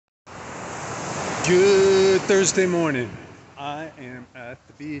Good Thursday morning. I am at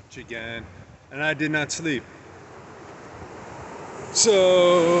the beach again, and I did not sleep.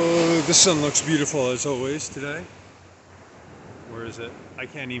 So the sun looks beautiful as always today. Where is it? I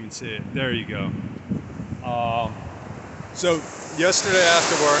can't even see it. There you go. Um, so yesterday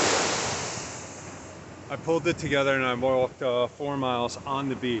after work, I pulled it together and I walked 4 miles on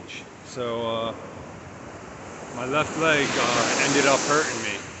the beach. So my left leg ended up hurting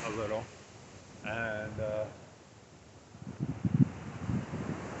me a little, and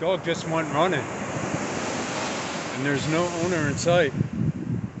dog just went running. And there's no owner in sight.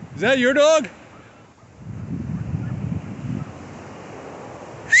 Is that your dog?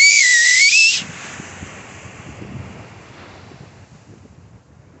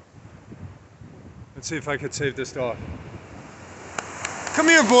 Let's see if I could save this dog. Come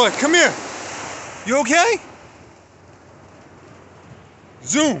here, boy. Come here. You okay?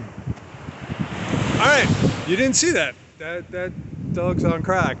 Zoom. All right. You didn't see that. That dog's on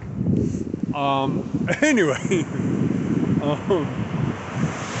crack. Anyway.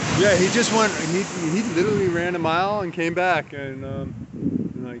 Yeah, he just went. He literally ran a mile and came back in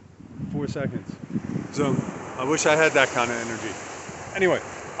like 4 seconds. So I wish I had that kind of energy. Anyway,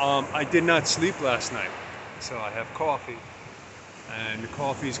 I did not sleep last night, so I have coffee, and the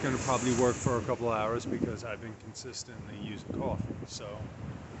coffee is going to probably work for a couple hours because I've been consistently using coffee. So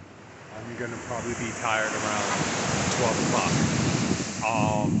I'm going to probably be tired around 12 o'clock.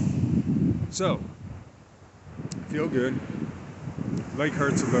 So feel good. Leg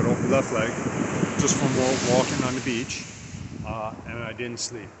hurts a little, left leg, just from walking on the beach, and I didn't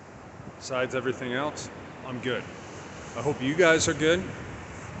sleep. Besides everything else, I'm good. I hope you guys are good.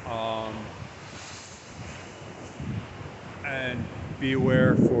 And be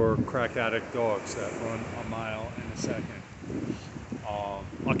aware for crack addict dogs that run a mile in a second.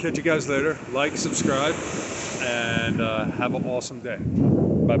 I'll catch you guys later. Like, subscribe, and have an awesome day.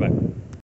 Bye-bye.